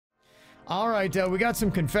All right, we got some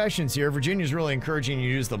confessions here. Virginia's really encouraging you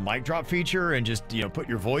to use the mic drop feature and just, put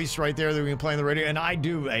your voice right there that we can play on the radio. And I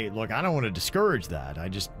do, look, I don't want to discourage that. I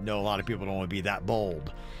just know a lot of people don't want to be that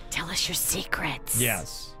bold. Tell us your secrets.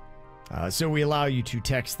 Yes. So we allow you to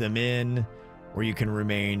text them in, or you can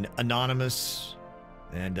remain anonymous,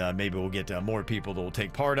 and maybe we'll get more people that will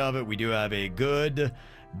take part of it. We do have a good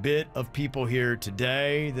bit of people here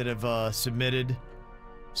today that have submitted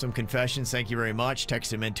some confessions. Thank you very much. Text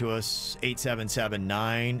them into us,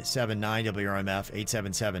 877-979-WRMF,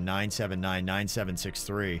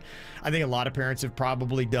 877-979-9763. I think a lot of parents have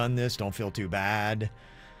probably done this. Don't feel too bad.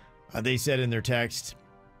 They said in their text,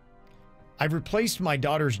 I've replaced my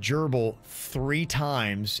daughter's gerbil 3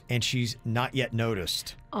 times, and she's not yet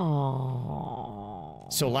noticed. Oh.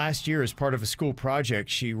 So last year, as part of a school project,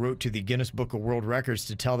 she wrote to the Guinness Book of World Records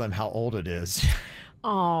to tell them how old it is.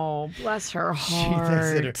 Oh, bless her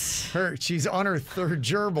heart. She's on her 3rd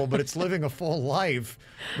gerbil, but it's living a full life.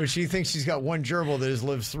 But she thinks she's got 1 gerbil that has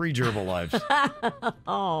lived 3 gerbil lives.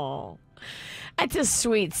 Oh, that's a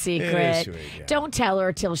sweet secret. It is sweet, yeah. Don't tell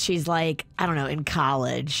her till she's like, I don't know, in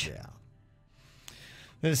college. Yeah.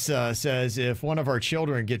 This says, if one of our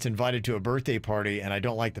children gets invited to a birthday party and I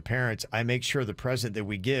don't like the parents, I make sure the present that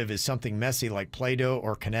we give is something messy like Play-Doh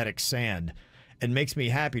or kinetic sand. It makes me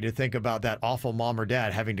happy to think about that awful mom or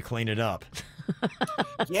dad having to clean it up.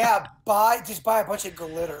 Yeah, just buy a bunch of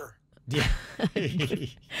glitter. Yeah.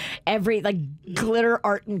 Every glitter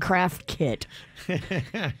art and craft kit.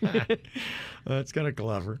 That's kind of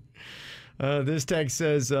clever. This text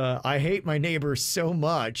says, I hate my neighbor so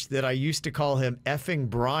much that I used to call him effing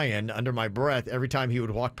Brian under my breath every time he would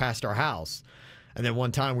walk past our house. And then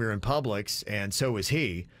one time we were in Publix, and so was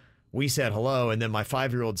he. We said hello, and then my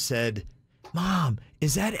 5-year-old said, Mom,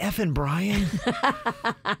 is that effing Brian?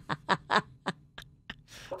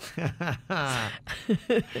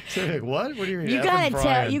 So like, what? What do you mean? You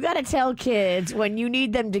gotta tell kids when you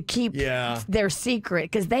need them to keep their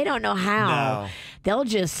secret, because they don't know how. No. They'll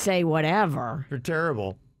just say whatever. They're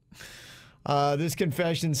terrible. This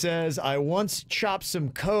confession says, I once chopped some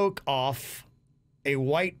Coke off a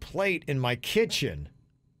white plate in my kitchen.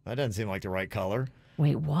 That doesn't seem like the right color.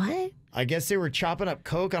 Wait, what? I guess they were chopping up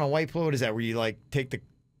Coke on a white plate. What is that, where you take the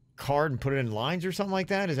card and put it in lines or something like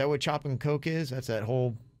that? Is that what chopping Coke is? That's that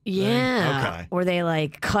whole yeah. Okay. Were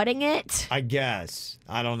they cutting it? I guess.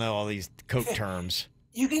 I don't know all these Coke terms.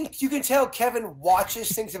 You can tell Kevin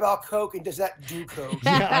watches things about Coke and does not do Coke.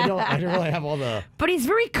 Yeah, I don't really have all the. But he's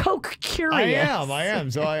very Coke curious. I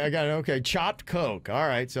am. So I got chopped Coke. All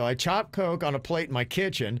right. So I chopped Coke on a plate in my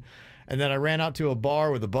kitchen, and then I ran out to a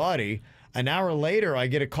bar with a buddy. An hour later, I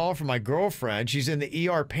get a call from my girlfriend. She's in the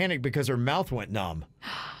ER panic because her mouth went numb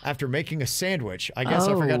after making a sandwich. I guess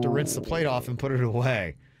I forgot to rinse the plate off and put it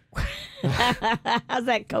away. How's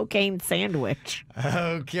that cocaine sandwich?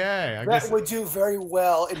 Okay. That would do very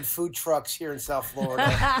well in food trucks here in South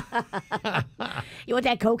Florida. You want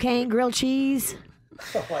that cocaine grilled cheese?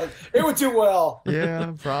 It would do well.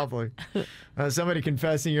 Yeah, probably. Somebody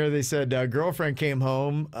confessing here, they said, girlfriend came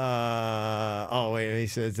home. He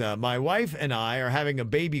says, my wife and I are having a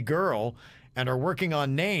baby girl and are working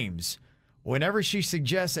on names. Whenever she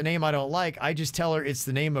suggests a name I don't like, I just tell her it's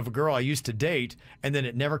the name of a girl I used to date, and then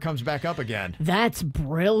it never comes back up again. That's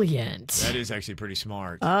brilliant. That is actually pretty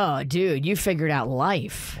smart. Oh, dude, you figured out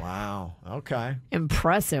life. Wow. Okay.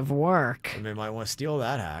 Impressive work. Somebody might want to steal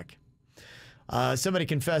that hack. Somebody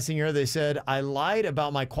confessing here, they said, I lied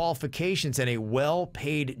about my qualifications in a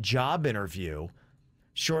well-paid job interview.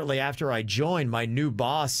 Shortly after I joined, my new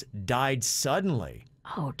boss died suddenly.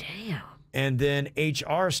 Oh, damn. And then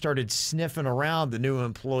HR started sniffing around the new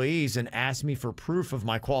employees and asked me for proof of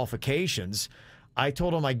my qualifications. I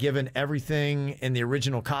told him I'd given everything in the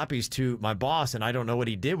original copies to my boss, and I don't know what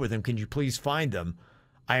he did with them. Can you please find them?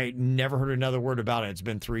 I never heard another word about it. It's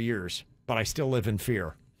been 3 years, but I still live in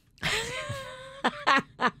fear.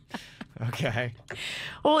 Okay.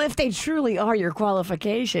 Well, if they truly are your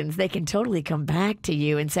qualifications, they can totally come back to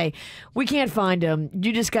you and say, we can't find them.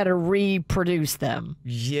 You just got to reproduce them.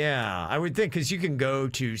 Yeah, I would think, because you can go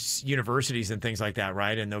to universities and things like that,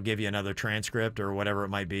 right? And they'll give you another transcript or whatever it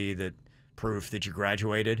might be, that proof that you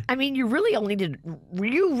graduated. I mean, you really only need to,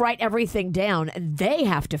 you write everything down. They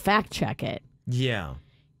have to fact check it. Yeah.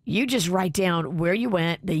 You just write down where you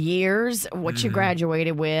went, the years, what you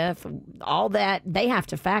graduated with, all that. They have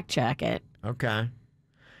to fact check it. Okay.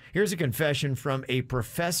 Here's a confession from a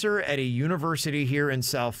professor at a university here in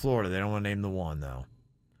South Florida. They don't want to name the one, though.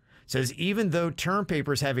 It says, even though term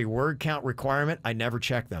papers have a word count requirement, I never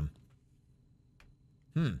check them.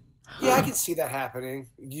 Yeah, I can see that happening.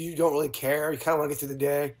 You don't really care. You kind of want to get through the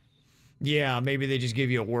day. Yeah, maybe they just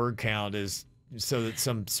give you a word count as so that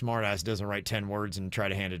some smartass doesn't write 10 words and try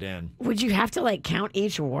to hand it in. Would you have to like count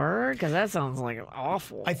each word? Because that sounds like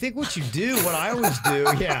awful. I think what you do, what I always do,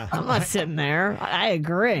 yeah. I'm not sitting there. I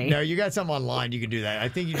agree. No, you got something online, you can do that. I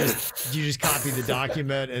think you just copy the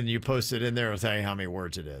document and you post it in there. It'll tell you how many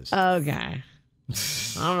words it is. Okay.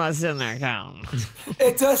 I'm not sitting there counting.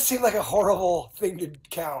 It does seem like a horrible thing to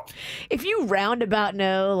count. If you roundabout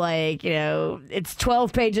know, like, it's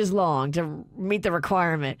 12 pages long to meet the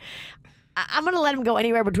requirement, I'm going to let him go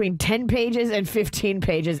anywhere between 10 pages and 15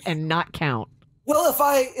 pages and not count. Well, if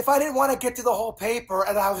I didn't want to get to the whole paper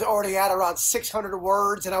and I was already at around 600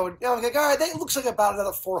 words, and I would like, all right, that looks like about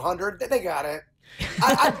another 400. They got it.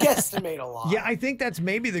 I'd guesstimate a lot. Yeah, I think that's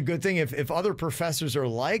maybe the good thing if other professors are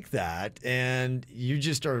like that and you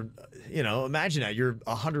just are, imagine that you're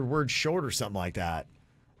 100 words short or something like that.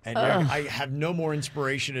 And I have no more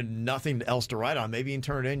inspiration and nothing else to write on. Maybe you can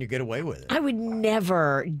turn it in, you get away with it. I would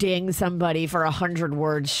never ding somebody for 100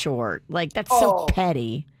 words short. Like, that's so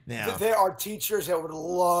petty. Yeah. There are teachers that would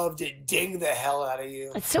love to ding the hell out of you.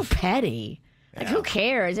 That's so petty. Like, who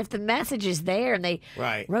cares? If the message is there and they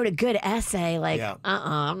wrote a good essay, like,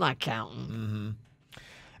 I'm not counting. Mm-hmm.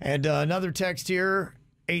 And another text here,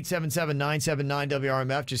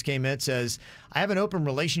 877-979-WRMF just came in. It says, I have an open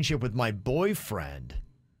relationship with my boyfriend.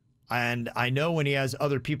 And I know when he has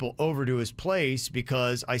other people over to his place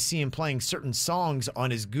because I see him playing certain songs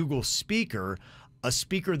on his Google speaker, a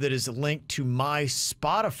speaker that is linked to my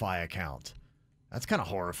Spotify account. That's kind of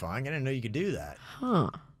horrifying. I didn't know you could do that.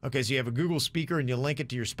 Huh. Okay, so you have a Google speaker and you link it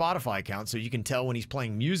to your Spotify account so you can tell when he's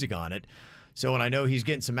playing music on it. So when I know he's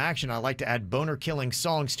getting some action, I like to add boner-killing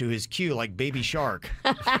songs to his queue like Baby Shark.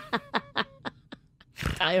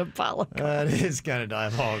 Diabolical. That is kind of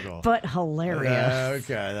diabolical. But hilarious.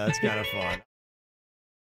 Okay, that's kind of fun.